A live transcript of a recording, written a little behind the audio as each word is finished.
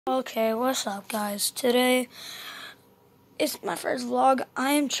Okay, what's up, guys? Today it's my first vlog.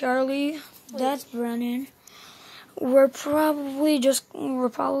 I am Charlie. That's Brennan. We're probably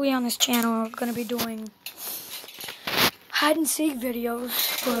on this channel. We're gonna be doing hide and seek videos,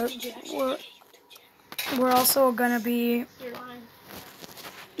 but we're also gonna be. You're lying.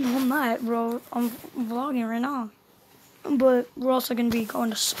 No, I'm not, bro. I'm vlogging right now. But we're also gonna be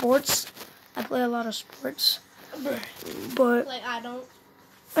going to sports. I play a lot of sports, but Like, I don't.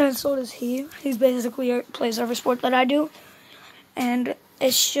 and so does he. He basically plays every sport that I do. And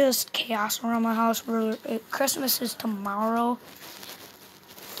it's just chaos around my house. Christmas is tomorrow.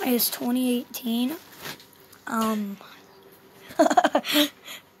 It's 2018.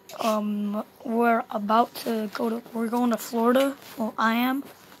 We're going to Florida. Well, I am.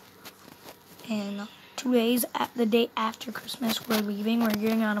 And 2 days the day after Christmas, we're leaving. We're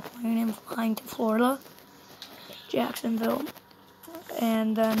getting on a plane and flying to Florida, Jacksonville.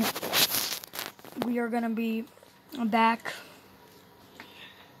 And then we are going to be back.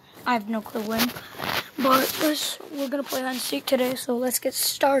 I have no clue when. But we're going to play hide and seek today, so let's get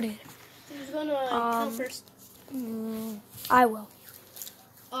started. Who's gonna come first? I will.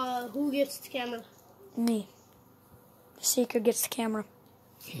 Who gets the camera? Me. The seeker gets the camera.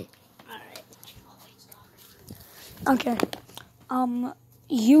 Alright. Okay.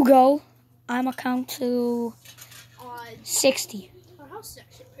 You go. I'm going to count to 60. Our house is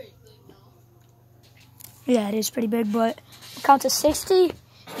actually pretty big now. Yeah, it is pretty big, but I'll count to 60.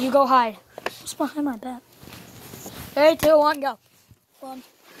 You go hide. What's behind my back? 3, 2, 1, go. 1,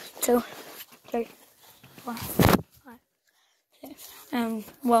 2, 3, 4, 5, 6. And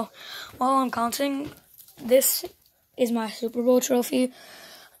while I'm counting, this is my Super Bowl trophy.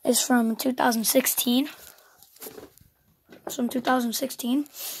 It's from 2016. It's from 2016.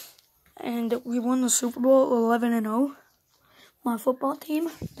 And we won the Super Bowl 11-0. My football team,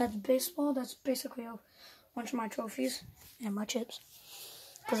 that's baseball. That's basically a bunch of my trophies and my chips.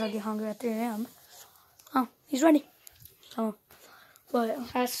 Because I get hungry at 3 a.m. Oh, he's ready. So, but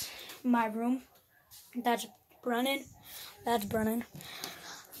that's my room. That's Brennan. That's Brennan.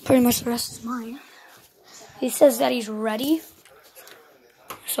 Pretty much the rest is mine. He says that he's ready.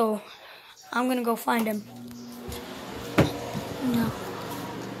 So, I'm going to go find him. No.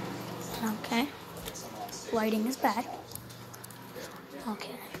 Okay. Lighting is bad.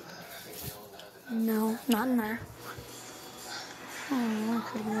 Okay. No, not in there. Oh, what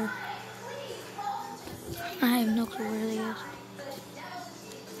could it be? I have no clue where he is.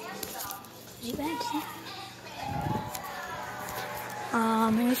 Is he back?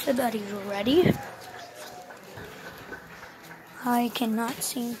 He said that he's ready. I cannot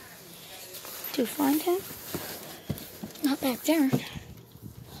seem to find him. Not back there.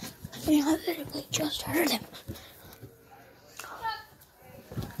 I literally just heard him.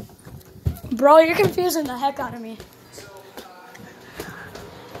 Bro, you're confusing the heck out of me.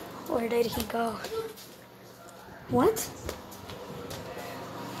 Where did he go? What?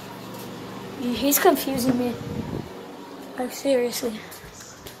 He's confusing me. Like, seriously.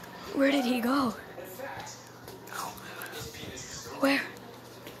 Where did he go? Where?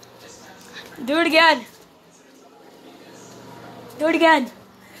 Do it again. Do it again.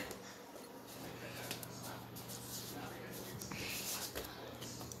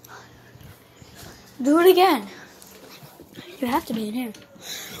 Do it again. You have to be in here.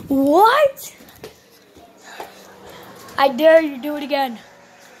 What? I dare you, do it again.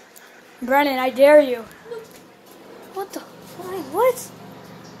 Brennan, I dare you. What the? What?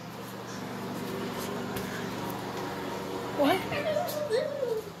 What?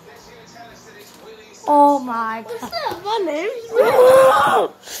 Oh my God. What's that? My name?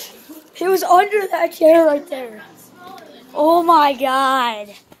 He was under that chair right there. Oh my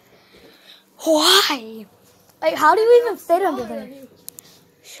God. Why? Like, how do you even fit under there?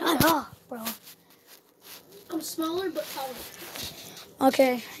 Shut up, bro. I'm smaller but taller.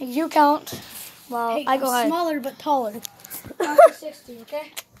 Okay, you count. Well, Hey, I go ahead. Smaller but taller. Count to 60,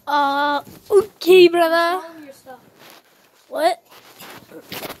 okay? Okay, brother. Follow your stuff. What?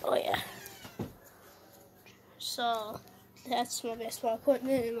 Oh, yeah. So, that's my baseball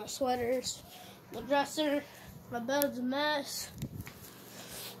equipment and my sweaters, my dresser, my bed's a mess.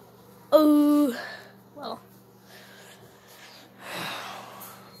 Oh, well.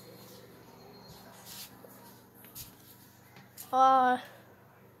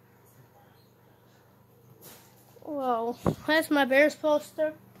 Well, that's my Bears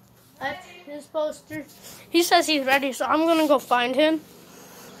poster. That's his poster. He says he's ready, so I'm gonna go find him.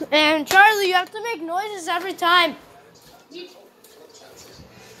 And Charlie, you have to make noises every time.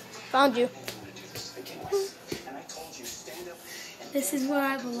 Found you. This is where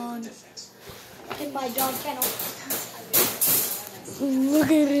I belong. In my dog kennel.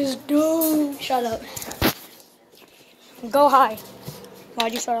 Look at his dog. Shut up. Go high.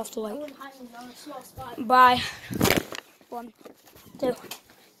 Why'd you start off the light? Bye. 1, 2,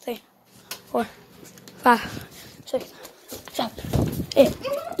 3, 4, 5, 6, 7,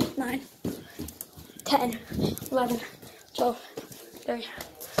 8, 9, 10, 11, 12, 13,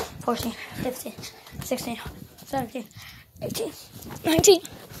 14, 15, 16, 17, 18, 19,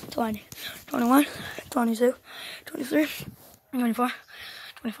 20, 21, 22, 23, 24,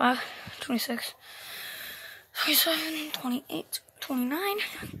 25, 26, 27, 28, 29,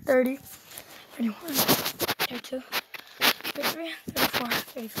 30, 31, 32, 33, 34,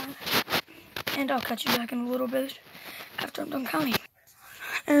 35. And I'll catch you back in a little bit after I'm done counting.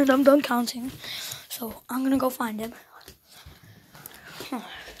 And I'm done counting. So I'm gonna go find him.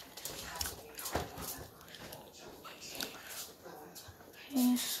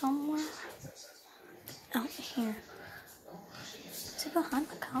 He's somewhere out here. Is he behind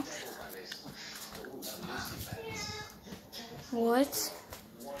the couch? What?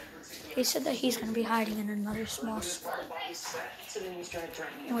 He said that he's gonna be hiding in another small spot.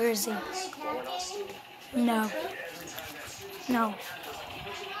 Where is he? No. No.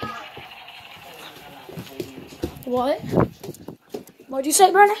 What? What'd you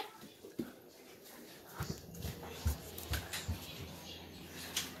say, Brennan?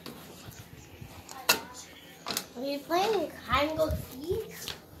 Are you playing hide and go seek?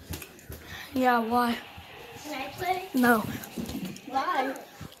 Yeah, why? Can I play? No. Why?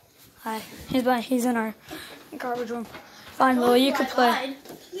 Hi. He's in our garbage room. Fine, Lily, you can play.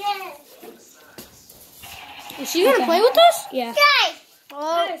 Yes. Is she gonna play with us? Yeah. Guys.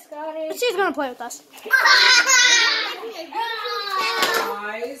 Oh, she's gonna play with us.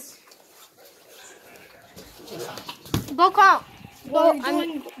 Guys. Go count. Well,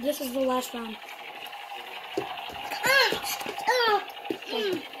 Go. this is the last round.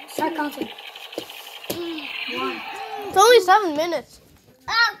 Start counting. 1. It's only 7 minutes.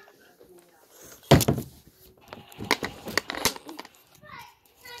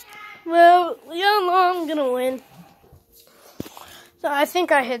 Well, yeah, I'm gonna win. So I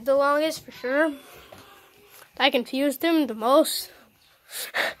think I hit the longest for sure. I confused him the most.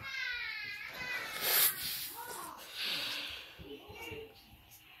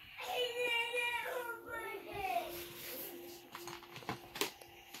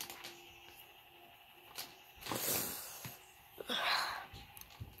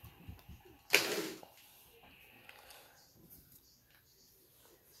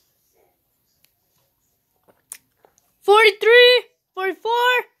 $43, $44,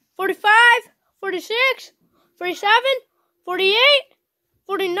 $45, $46, $47, $48,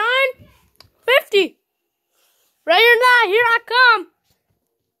 $49, $50. Ready or not, here I come.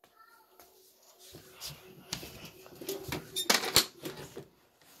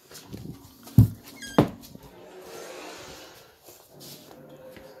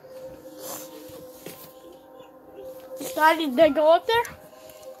 Decided to go up there?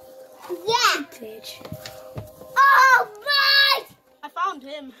 Yeah. Bitch. Oh my! I found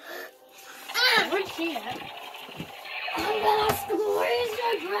him. Where's she at? I'm gonna squeeze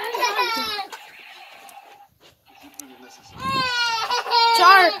your grandma.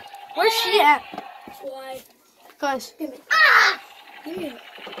 Char, where's she at? Why? Cause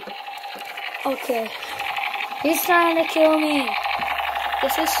Okay. He's trying to kill me.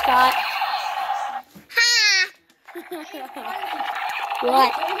 This is Scott.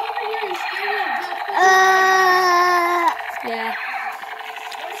 What? Yeah.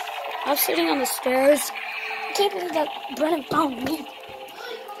 I was sitting on the stairs. I can't believe that Brennan found me.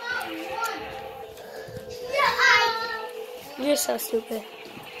 You're so stupid.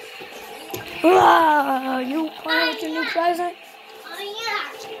 Wow, you playing with your new present?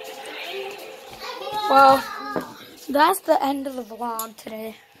 Well, that's the end of the vlog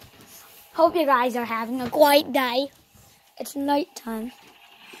today. Hope you guys are having a great day. It's nighttime.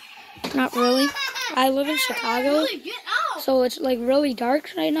 Not really. I live in Chicago, so it's like really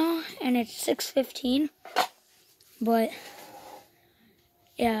dark right now, and it's 6:15. But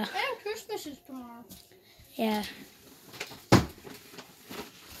yeah, and Christmas is tomorrow. yeah.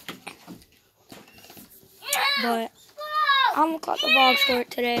 But I'm gonna cut the vlog short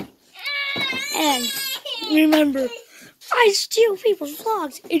today. And remember, I steal people's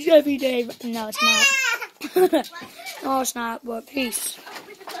vlogs. It's every day. No, it's not. No, it's not. But peace.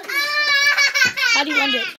 How do you end it?